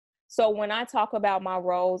So when I talk about my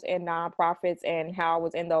roles in nonprofits and how I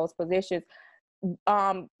was in those positions,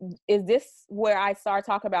 is this where I start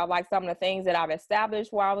talking about like some of the things that I've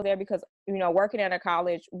established while I was there? Because, you know, working at a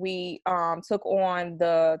college, we took on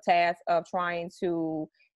the task of trying to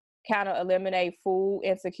kind of eliminate food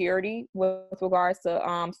insecurity with regards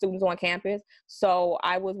to students on campus. So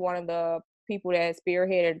I was one of the people that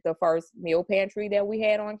spearheaded the first meal pantry that we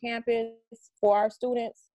had on campus for our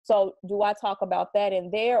students. So do I talk about that in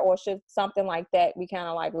there, or should something like that be kind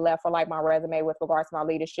of like left for like my resume with regards to my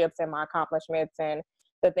leaderships and my accomplishments and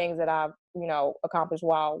the things that I've, you know, accomplished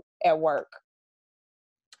while at work?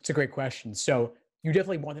 It's a great question. So you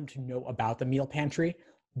definitely want them to know about the meal pantry,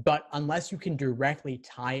 but unless you can directly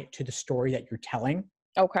tie it to the story that you're telling,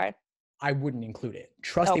 Okay. I wouldn't include it.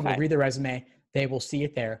 Trust they will Okay. read the resume, they will see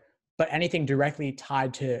it there, but anything directly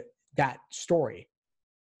tied to that story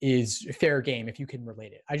is fair game if you can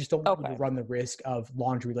relate it. I just don't want you to Okay. run the risk of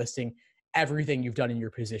laundry listing everything you've done in your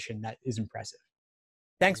position that is impressive.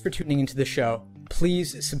 Thanks for tuning into the show.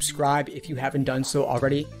 Please subscribe if you haven't done so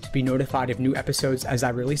already to be notified of new episodes as I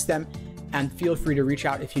release them. And feel free to reach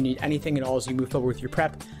out if you need anything at all as you move forward with your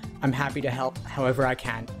prep. I'm happy to help however I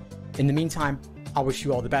can. In the meantime, I'll wish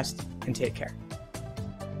you all the best and take care.